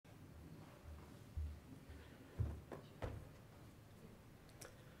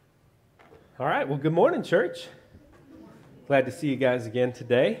All right, well, good morning, church. Glad to see you guys again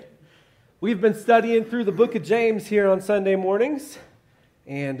today. We've been studying through the book of James here on Sunday mornings,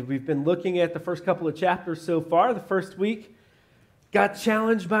 and we've been looking at the first couple of chapters so far. The first week got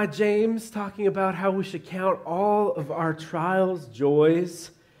challenged by James, talking about how we should count all of our trials,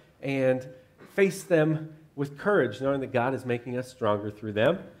 joys, and face them with courage, knowing that God is making us stronger through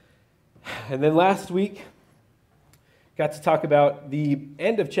them. And then last week, got to talk about the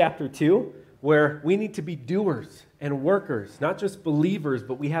end of chapter 2, where we need to be doers and workers, not just believers,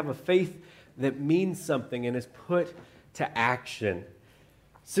 but we have a faith that means something and is put to action.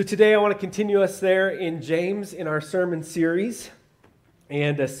 So today I want to continue us there in James in our sermon series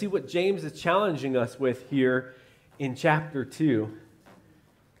and see what James is challenging us with here in chapter 2.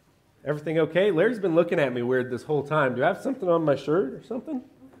 Everything okay? Larry's been looking at me weird this whole time. Do I have something on my shirt or something?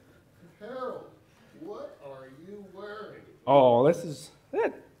 Harold, what are you wearing? Oh, this is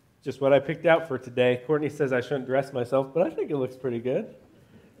just what I picked out for today. Courtney says I shouldn't dress myself, but I think it looks pretty good.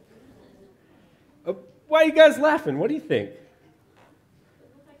 Why are you guys laughing? What do you think? It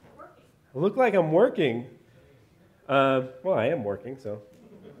looks like you're working. I look like I'm working. Well, I am working, so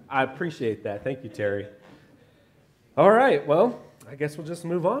I appreciate that. Thank you, Terry. All right, well, I guess we'll just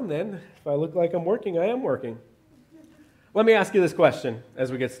move on then. If I look like I'm working, I am working. Let me ask you this question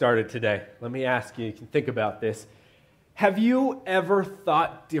as we get started today. Let me ask you can think about this. Have you ever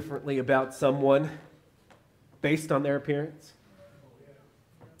thought differently about someone based on their appearance?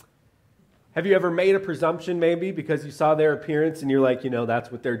 Have you ever made a presumption maybe because you saw their appearance and you're like,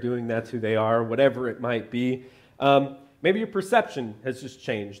 that's what they're doing, that's who they are, whatever it might be. Maybe your perception has just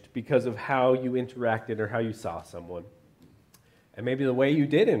changed because of how you interacted or how you saw someone. And maybe the way you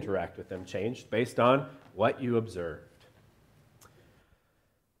did interact with them changed based on what you observed.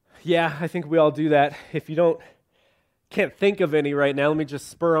 Yeah, I think we all do that. If you can't think of any right now, let me just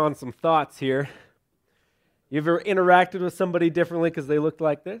spur on some thoughts here. You ever interacted with somebody differently because they looked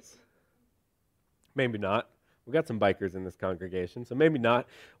like this? Maybe not. We've got some bikers in this congregation, so maybe not.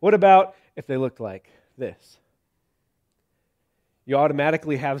 What about if they looked like this? You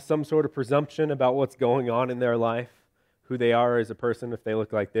automatically have some sort of presumption about what's going on in their life, who they are as a person if they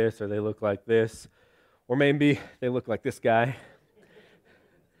look like this or they look like this, or maybe they look like this guy.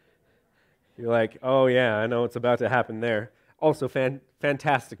 You're like, oh yeah, I know what's about to happen there. Also,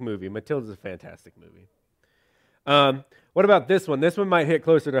 fantastic movie. Matilda's a fantastic movie. What about this one? This one might hit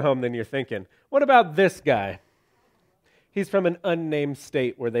closer to home than you're thinking. What about this guy? He's from an unnamed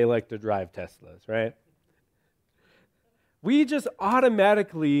state where they like to drive Teslas, right? We just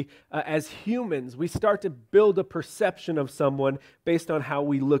automatically, as humans, we start to build a perception of someone based on how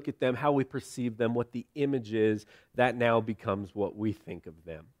we look at them, how we perceive them, what the image is. That now becomes what we think of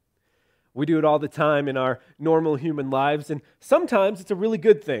them. We do it all the time in our normal human lives, and sometimes it's a really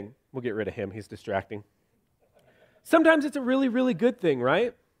good thing. We'll get rid of him. He's distracting. Sometimes it's a really, really good thing,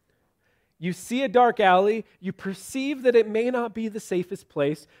 right? You see a dark alley, you perceive that it may not be the safest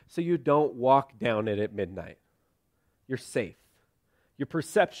place, so you don't walk down it at midnight. You're safe. Your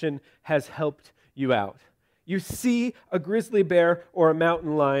perception has helped you out. You see a grizzly bear or a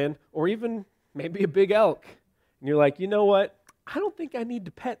mountain lion or even maybe a big elk, and you're like, you know what? I don't think I need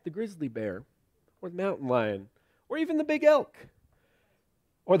to pet the grizzly bear or the mountain lion or even the big elk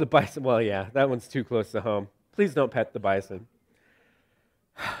or the bison. Well, yeah, that one's too close to home. Please don't pet the bison.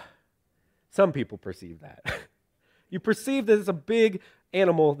 Some people perceive that. You perceive that it's a big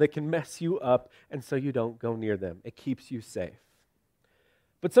animal that can mess you up, and so you don't go near them. It keeps you safe.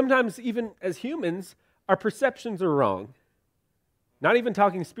 But sometimes, even as humans, our perceptions are wrong. Not even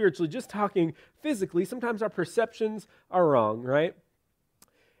talking spiritually, just talking physically. Sometimes our perceptions are wrong, right?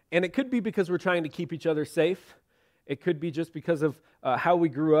 And it could be because we're trying to keep each other safe. It could be just because of how we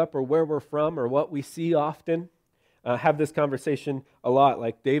grew up or where we're from or what we see often. Have this conversation a lot,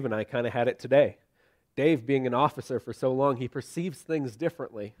 like Dave and I kind of had it today. Dave, being an officer for so long, he perceives things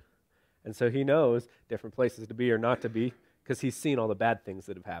differently. And so he knows different places to be or not to be because he's seen all the bad things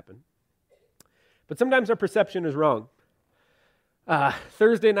that have happened. But sometimes our perception is wrong.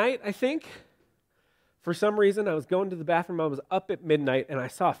 Thursday night, I think, for some reason, I was going to the bathroom. I was up at midnight, and I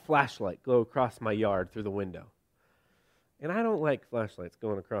saw a flashlight go across my yard through the window. And I don't like flashlights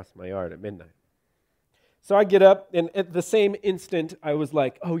going across my yard at midnight. So I get up, and at the same instant, I was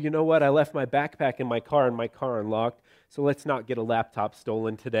like, oh, you know what? I left my backpack in my car, and my car unlocked, so let's not get a laptop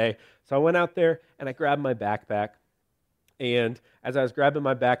stolen today. So I went out there, and I grabbed my backpack. And as I was grabbing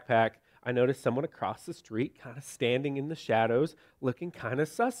my backpack, I noticed someone across the street kind of standing in the shadows, looking kind of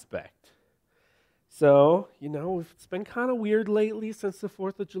suspect. So, it's been kind of weird lately since the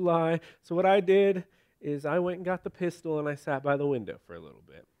 4th of July. So what I did is I went and got the pistol and I sat by the window for a little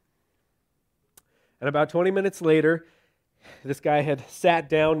bit. And about 20 minutes later, this guy had sat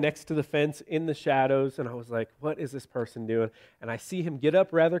down next to the fence in the shadows, and I was like, what is this person doing? And I see him get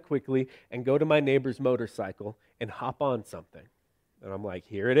up rather quickly and go to my neighbor's motorcycle and hop on something. And I'm like,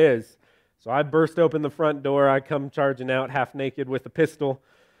 here it is. So I burst open the front door. I come charging out half naked with a pistol,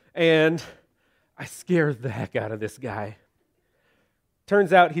 and I scared the heck out of this guy.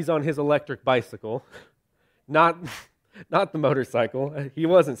 Turns out he's on his electric bicycle, not the motorcycle. He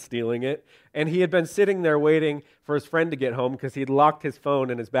wasn't stealing it. And he had been sitting there waiting for his friend to get home because he'd locked his phone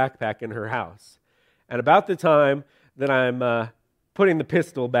and his backpack in her house. And about the time that I'm putting the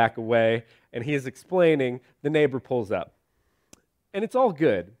pistol back away and he is explaining, the neighbor pulls up. And it's all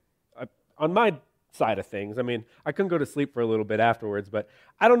good. On my side of things, I mean, I couldn't go to sleep for a little bit afterwards, but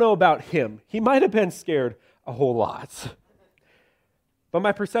I don't know about him. He might have been scared a whole lot. But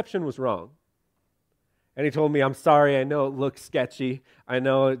my perception was wrong. And he told me, I'm sorry, I know it looks sketchy. I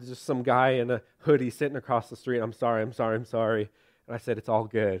know it's just some guy in a hoodie sitting across the street. I'm sorry. And I said, it's all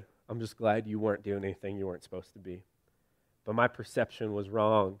good. I'm just glad you weren't doing anything you weren't supposed to be. But my perception was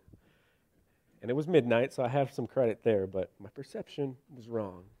wrong. And it was midnight, so I have some credit there, but my perception was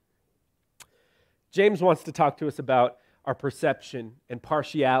wrong. James wants to talk to us about our perception and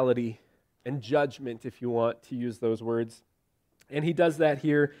partiality and judgment, if you want to use those words. And he does that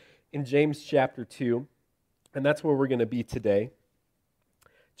here in James chapter 2. And that's where we're going to be today.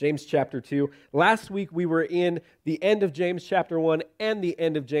 James chapter 2. Last week we were in the end of James chapter 1 and the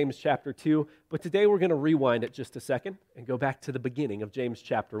end of James chapter 2. But today we're going to rewind it just a second and go back to the beginning of James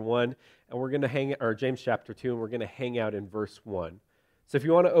chapter 1. And we're going to James chapter 2, and we're going to hang out in verse 1. So if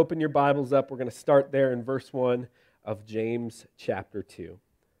you want to open your Bibles up, we're going to start there in verse 1 of James chapter 2.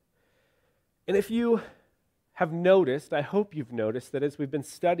 And if you have noticed, I hope you've noticed, that as we've been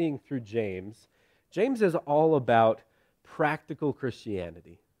studying through James is all about practical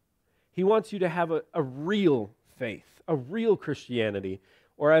Christianity. He wants you to have a real faith, a real Christianity.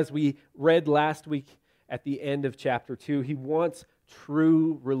 Or as we read last week at the end of chapter 2, he wants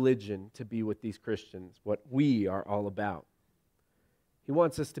true religion to be with these Christians, what we are all about. He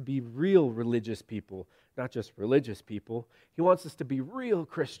wants us to be real religious people, not just religious people. He wants us to be real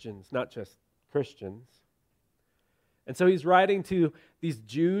Christians, not just Christians. And so he's writing to these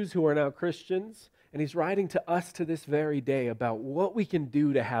Jews who are now Christians, and he's writing to us to this very day about what we can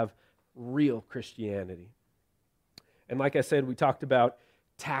do to have real Christianity. And like I said, we talked about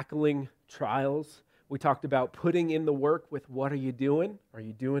tackling trials. We talked about putting in the work with what are you doing? Are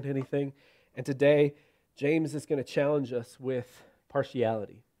you doing anything? And today, James is going to challenge us with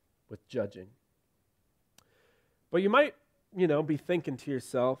partiality, with judging. But you might, be thinking to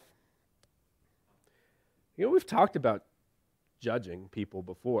yourself, we've talked about judging people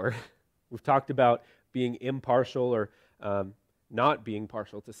before. We've talked about being impartial or not being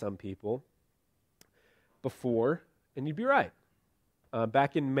partial to some people before, and you'd be right.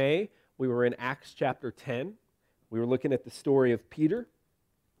 Back in May, we were in Acts chapter 10. We were looking at the story of Peter,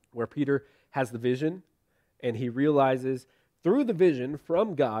 where Peter has the vision, and he realizes through the vision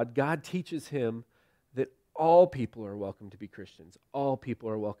from God, God teaches him that all people are welcome to be Christians. All people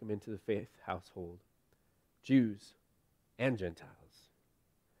are welcome into the faith household, Jews and Gentiles.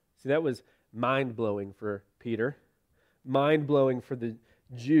 See, that was mind-blowing for Peter, mind-blowing for the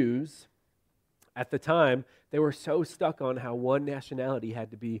Jews. At the time, they were so stuck on how one nationality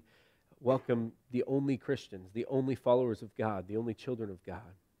had to be welcome the only Christians, the only followers of God, the only children of God.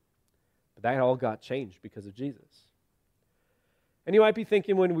 But that all got changed because of Jesus. And you might be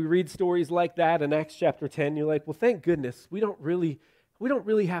thinking when we read stories like that in Acts chapter 10, you're like, well, thank goodness, we don't really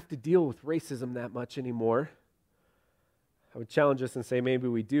have to deal with racism that much anymore. I would challenge us and say maybe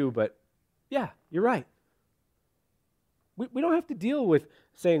we do, but yeah, you're right. We don't have to deal with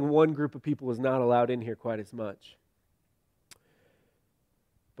saying one group of people is not allowed in here quite as much.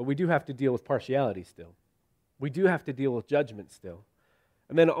 But we do have to deal with partiality still. We do have to deal with judgment still.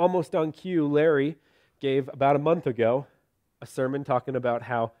 And then almost on cue, Larry gave about a month ago a sermon talking about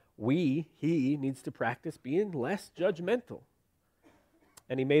how he needs to practice being less judgmental.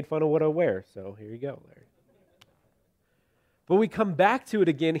 And he made fun of what I wear, so here you go, Larry. But we come back to it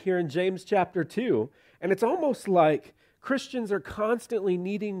again here in James chapter 2, and it's almost like Christians are constantly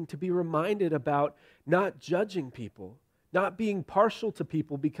needing to be reminded about not judging people, not being partial to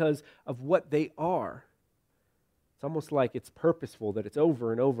people because of what they are. It's almost like it's purposeful, that it's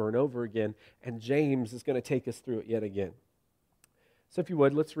over and over and over again, and James is going to take us through it yet again. So if you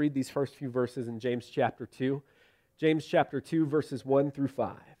would, let's read these first few verses in James chapter 2. James chapter 2, verses 1 through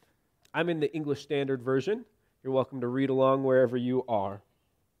 5. I'm in the English Standard Version. You're welcome to read along wherever you are.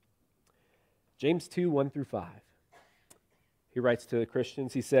 James 2, 1 through 5. He writes to the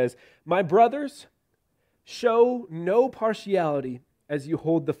Christians, he says, "My brothers, Show no partiality as you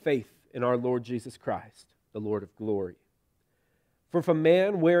hold the faith in our Lord Jesus Christ, the Lord of glory. For if a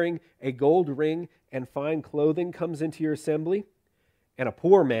man wearing a gold ring and fine clothing comes into your assembly, and a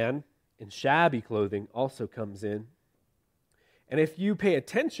poor man in shabby clothing also comes in, and if you pay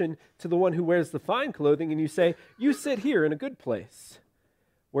attention to the one who wears the fine clothing and you say, "You sit here in a good place,"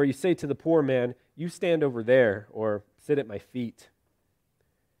 where you say to the poor man, "You stand over there," or "Sit at my feet,"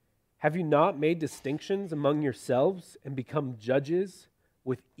 have you not made distinctions among yourselves and become judges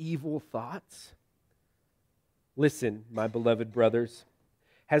with evil thoughts? Listen, my beloved brothers,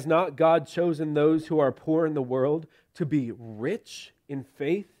 has not God chosen those who are poor in the world to be rich in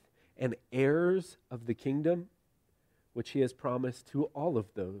faith and heirs of the kingdom, which he has promised to all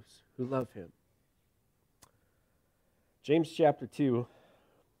of those who love him? James chapter 2,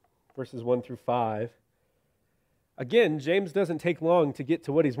 verses 1 through 5. Again, James doesn't take long to get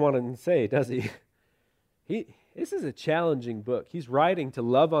to what he's wanting to say, does he? This is a challenging book. He's writing to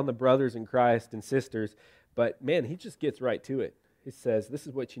love on the brothers in Christ and sisters, but man, he just gets right to it. He says, this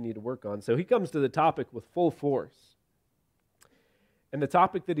is what you need to work on. So he comes to the topic with full force. And the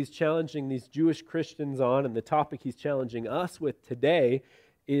topic that he's challenging these Jewish Christians on, and the topic he's challenging us with today,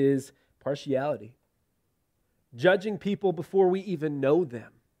 is partiality. Judging people before we even know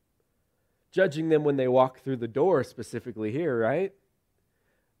them. Judging them when they walk through the door, specifically here, right?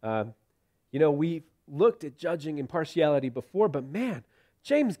 We've looked at judging and partiality before, but man,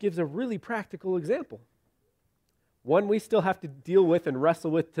 James gives a really practical example. One we still have to deal with and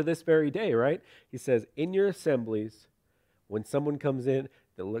wrestle with to this very day, right? He says, in your assemblies, when someone comes in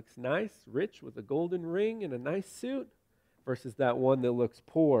that looks nice, rich, with a golden ring and a nice suit, versus that one that looks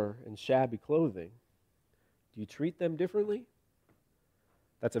poor and shabby clothing, do you treat them differently?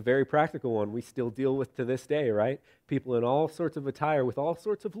 That's a very practical one we still deal with to this day, right? People in all sorts of attire with all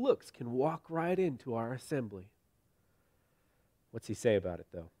sorts of looks can walk right into our assembly. What's he say about it,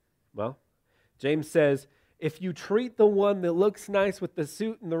 though? Well, James says, if you treat the one that looks nice with the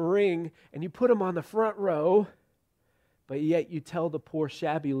suit and the ring, and you put him on the front row, but yet you tell the poor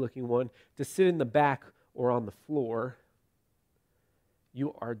shabby-looking one to sit in the back or on the floor,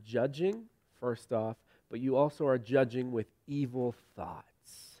 you are judging, first off, but you also are judging with evil thoughts.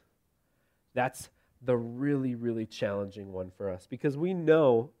 That's the really, really challenging one for us, because we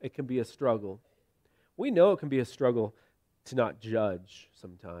know it can be a struggle. We know it can be a struggle to not judge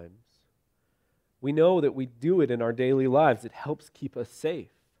sometimes. We know that we do it in our daily lives. It helps keep us safe.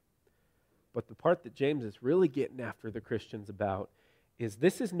 But the part that James is really getting after the Christians about is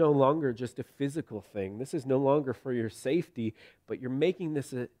this is no longer just a physical thing. This is no longer for your safety, but you're making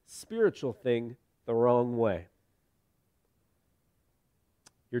this a spiritual thing the wrong way.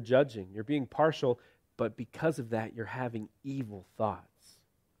 You're judging, you're being partial, but because of that, you're having evil thoughts.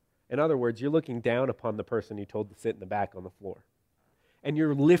 In other words, you're looking down upon the person you told to sit in the back on the floor. And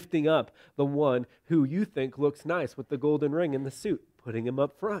you're lifting up the one who you think looks nice with the golden ring and the suit, putting him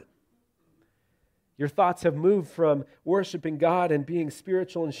up front. Your thoughts have moved from worshiping God and being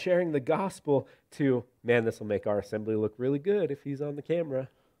spiritual and sharing the gospel to, man, this will make our assembly look really good if he's on the camera.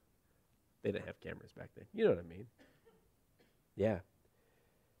 They didn't have cameras back then. You know what I mean? Yeah.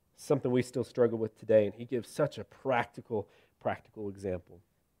 Something we still struggle with today, and he gives such a practical example.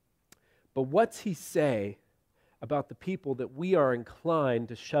 But what's he say about the people that we are inclined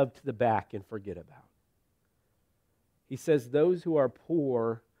to shove to the back and forget about? He says those who are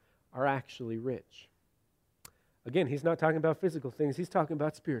poor are actually rich. Again, he's not talking about physical things, he's talking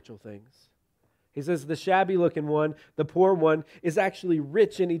about spiritual things. He says the shabby-looking one, the poor one, is actually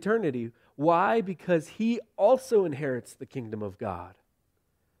rich in eternity. Why? Because he also inherits the kingdom of God.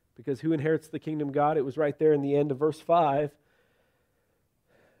 Because who inherits the kingdom of God? It was right there in the end of verse 5.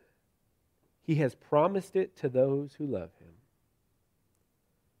 He has promised it to those who love him.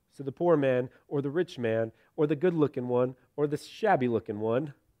 So the poor man, or the rich man, or the good-looking one, or the shabby-looking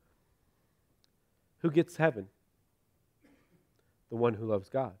one, who gets heaven? The one who loves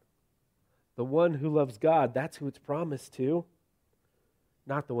God. The one who loves God, that's who it's promised to.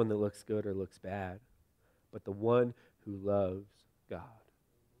 Not the one that looks good or looks bad, but the one who loves God.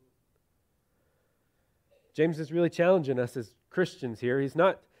 James is really challenging us as Christians here. He's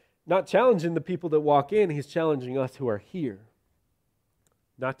not challenging the people that walk in, he's challenging us who are here.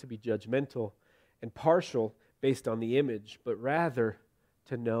 Not to be judgmental and partial based on the image, but rather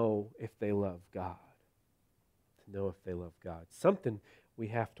to know if they love God. To know if they love God. Something we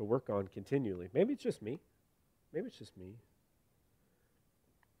have to work on continually. Maybe it's just me. Maybe it's just me.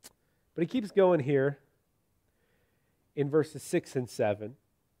 But he keeps going here in verses 6 and 7.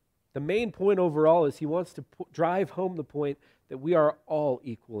 The main point overall is he wants to drive home the point that we are all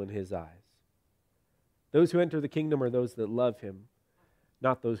equal in his eyes. Those who enter the kingdom are those that love him,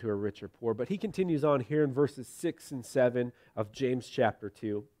 not those who are rich or poor. But he continues on here in verses 6 and 7 of James chapter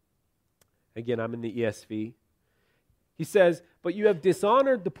 2. Again, I'm in the ESV. He says, "But you have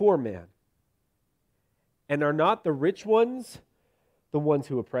dishonored the poor man. And are not the rich ones the ones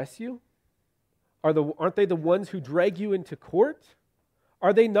who oppress you? Aren't they the ones who drag you into court?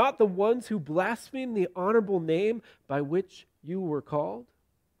 Are they not the ones who blaspheme the honorable name by which you were called?"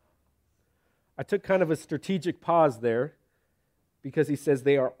 I took kind of a strategic pause there because he says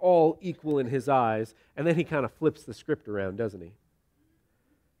they are all equal in his eyes, and then he kind of flips the script around, doesn't he?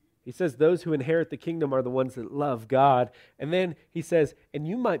 He says those who inherit the kingdom are the ones that love God, and then he says, and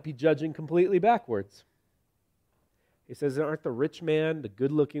you might be judging completely backwards. He says, aren't the rich man, the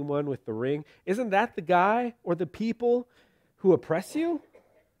good-looking one with the ring, isn't that the guy or the people who oppress you?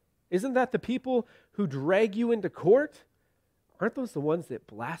 Isn't that the people who drag you into court? Aren't those the ones that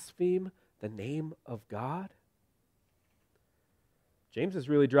blaspheme the name of God? James is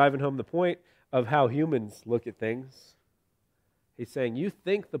really driving home the point of how humans look at things. He's saying, you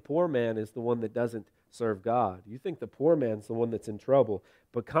think the poor man is the one that doesn't serve God. You think the poor man's the one that's in trouble.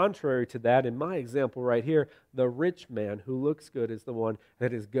 But contrary to that, in my example right here, the rich man who looks good is the one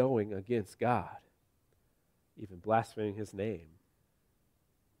that is going against God, even blaspheming his name.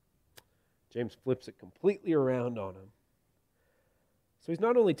 James flips it completely around on him. So he's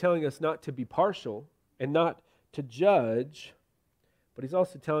not only telling us not to be partial and not to judge, but he's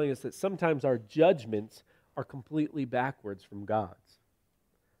also telling us that sometimes our judgments are completely backwards from God's.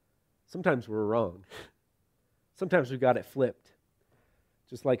 Sometimes we're wrong. Sometimes we've got it flipped.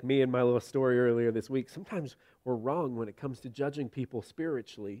 Just like me and my little story earlier this week, sometimes we're wrong when it comes to judging people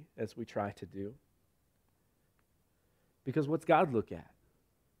spiritually, as we try to do. Because what's God look at?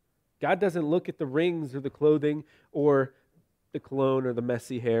 God doesn't look at the rings or the clothing or the cologne or the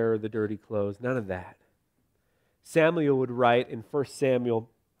messy hair or the dirty clothes. None of that. Samuel would write in 1 Samuel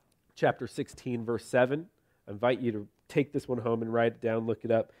chapter 16, verse 7. I invite you to take this one home and write it down, look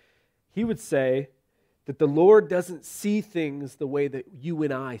it up. He would say that the Lord doesn't see things the way that you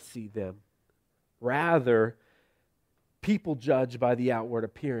and I see them. Rather, people judge by the outward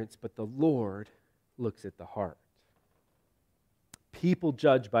appearance, but the Lord looks at the heart. People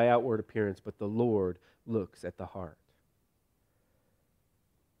judge by outward appearance, but the Lord looks at the heart.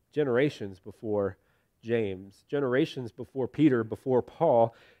 Generations before James, generations before Peter, before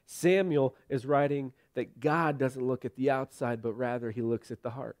Paul, Samuel is writing that God doesn't look at the outside, but rather he looks at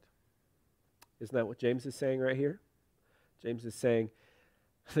the heart. Isn't that what James is saying right here? James is saying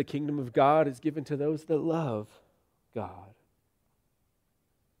the kingdom of God is given to those that love God.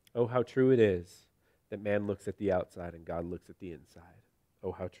 Oh, how true it is that man looks at the outside and God looks at the inside.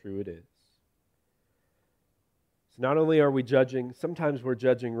 Oh, how true it is. So not only are we judging, sometimes we're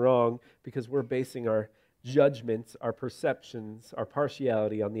judging wrong because we're basing our judgments, our perceptions, our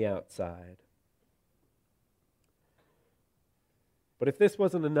partiality on the outside. But if this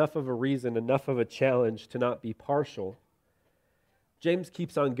wasn't enough of a reason, enough of a challenge to not be partial, James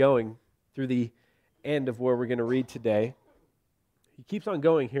keeps on going through the end of where we're going to read today. He keeps on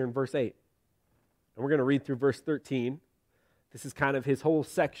going here in verse 8. And we're going to read through verse 13. This is kind of his whole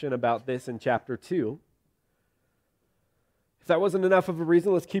section about this in chapter 2. If that wasn't enough of a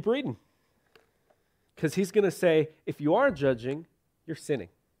reason, let's keep reading. Because he's going to say, if you are judging, you're sinning.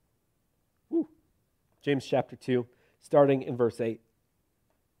 Woo. James chapter 2, starting in verse 8.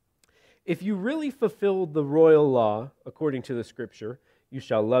 If you really fulfilled the royal law, according to the scripture, you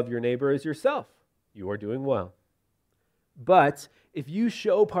shall love your neighbor as yourself. You are doing well. But if you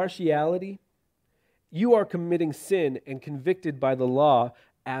show partiality, you are committing sin and convicted by the law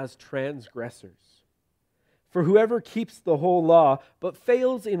as transgressors. For whoever keeps the whole law but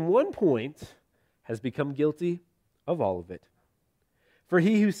fails in one point has become guilty of all of it. For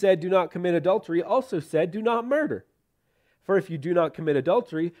he who said, do not commit adultery, also said, do not murder. For if you do not commit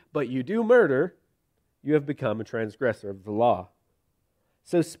adultery, but you do murder, you have become a transgressor of the law.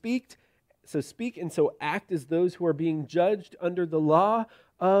 So speak and so act as those who are being judged under the law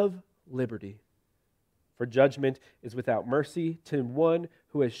of liberty. For judgment is without mercy to one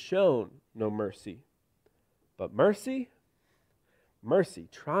who has shown no mercy. But mercy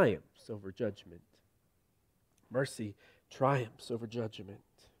triumphs over judgment. Mercy triumphs over judgment.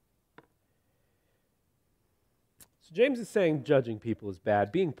 So James is saying judging people is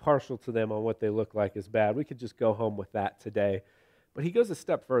bad. Being partial to them on what they look like is bad. We could just go home with that today. But he goes a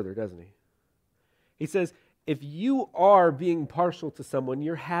step further, doesn't he? He says, if you are being partial to someone,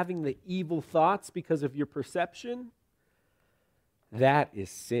 you're having the evil thoughts because of your perception, that is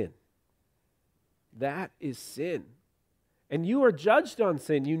sin. That is sin. And you are judged on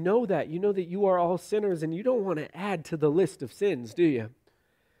sin. You know that. You know that you are all sinners, and you don't want to add to the list of sins, do you?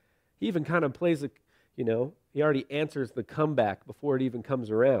 He even kind of plays he already answers the comeback before it even comes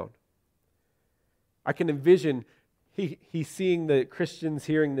around. I can envision he's seeing the Christians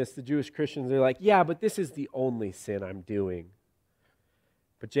hearing this, the Jewish Christians. They're like, yeah, but this is the only sin I'm doing.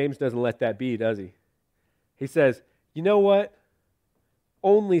 But James doesn't let that be, does he? He says, you know what?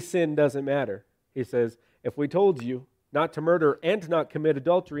 Only sin doesn't matter. He says, if we told you not to murder and not commit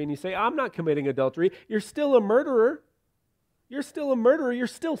adultery, and you say, I'm not committing adultery, you're still a murderer. You're still a murderer. You're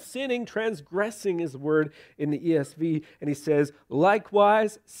still sinning, transgressing is the word in the ESV. And he says,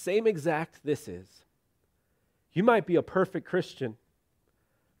 likewise, same exact this is. You might be a perfect Christian,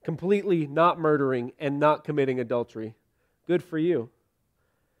 completely not murdering and not committing adultery. Good for you.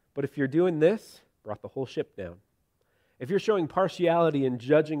 But if you're doing this, brought the whole ship down. If you're showing partiality and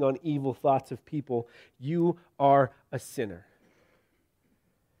judging on evil thoughts of people, you are a sinner.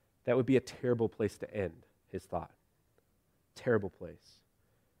 That would be a terrible place to end his thought. Terrible place.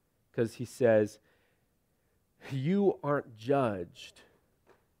 Because he says, you aren't judged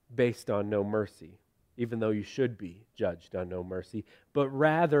based on no mercy, even though you should be judged on no mercy, but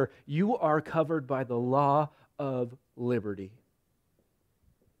rather you are covered by the law of liberty.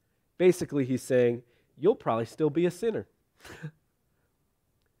 Basically, he's saying, you'll probably still be a sinner.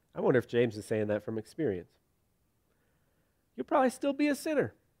 I wonder if James is saying that from experience. You'll probably still be a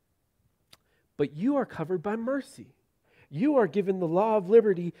sinner, but you are covered by mercy. You are given the law of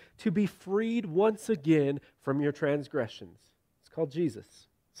liberty to be freed once again from your transgressions. It's called Jesus.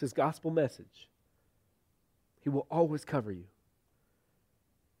 It's his gospel message. He will always cover you.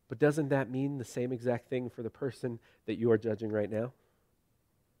 But doesn't that mean the same exact thing for the person that you are judging right now?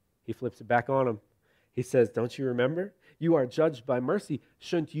 He flips it back on him. He says, don't you remember? You are judged by mercy.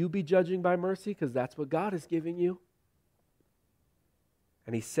 Shouldn't you be judging by mercy? Because that's what God is giving you.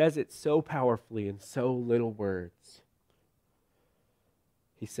 And he says it so powerfully in so little words.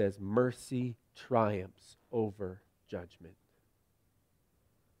 He says, mercy triumphs over judgment.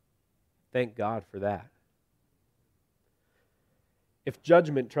 Thank God for that. If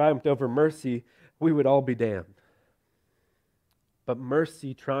judgment triumphed over mercy, we would all be damned. But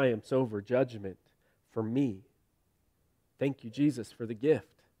mercy triumphs over judgment for me. Thank you, Jesus, for the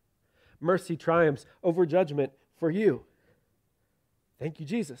gift. Mercy triumphs over judgment for you. Thank you,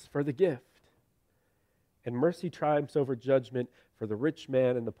 Jesus, for the gift. And mercy triumphs over judgment for the rich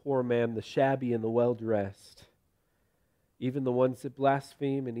man and the poor man, the shabby and the well-dressed, even the ones that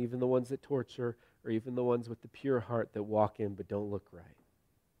blaspheme and even the ones that torture, or even the ones with the pure heart that walk in but don't look right.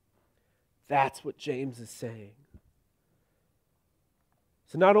 That's what James is saying.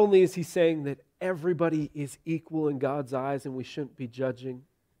 So not only is he saying that everybody is equal in God's eyes and we shouldn't be judging,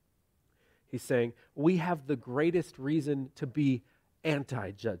 he's saying we have the greatest reason to be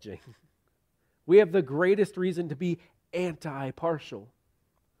anti-judging. We have the greatest reason to be anti-partial.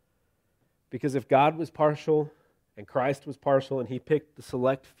 Because if God was partial and Christ was partial and he picked the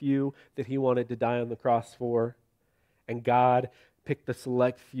select few that he wanted to die on the cross for, and God picked the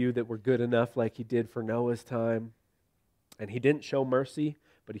select few that were good enough like he did for Noah's time, and he didn't show mercy,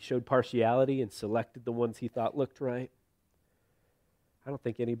 but he showed partiality and selected the ones he thought looked right, I don't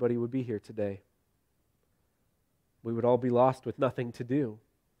think anybody would be here today. We would all be lost with nothing to do.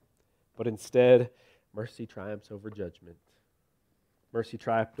 But instead, mercy triumphs over judgment. Mercy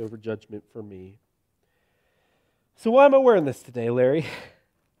triumphed over judgment for me. So why am I wearing this today, Larry?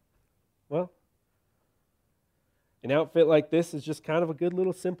 Well, an outfit like this is just kind of a good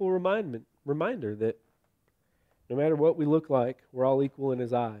little simple reminder that no matter what we look like, we're all equal in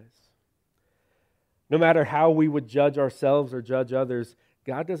his eyes. No matter how we would judge ourselves or judge others,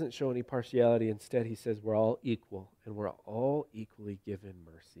 God doesn't show any partiality. Instead, he says we're all equal and we're all equally given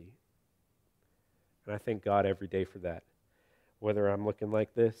mercy. And I thank God every day for that, whether I'm looking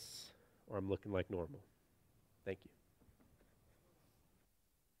like this or I'm looking like normal. Thank you.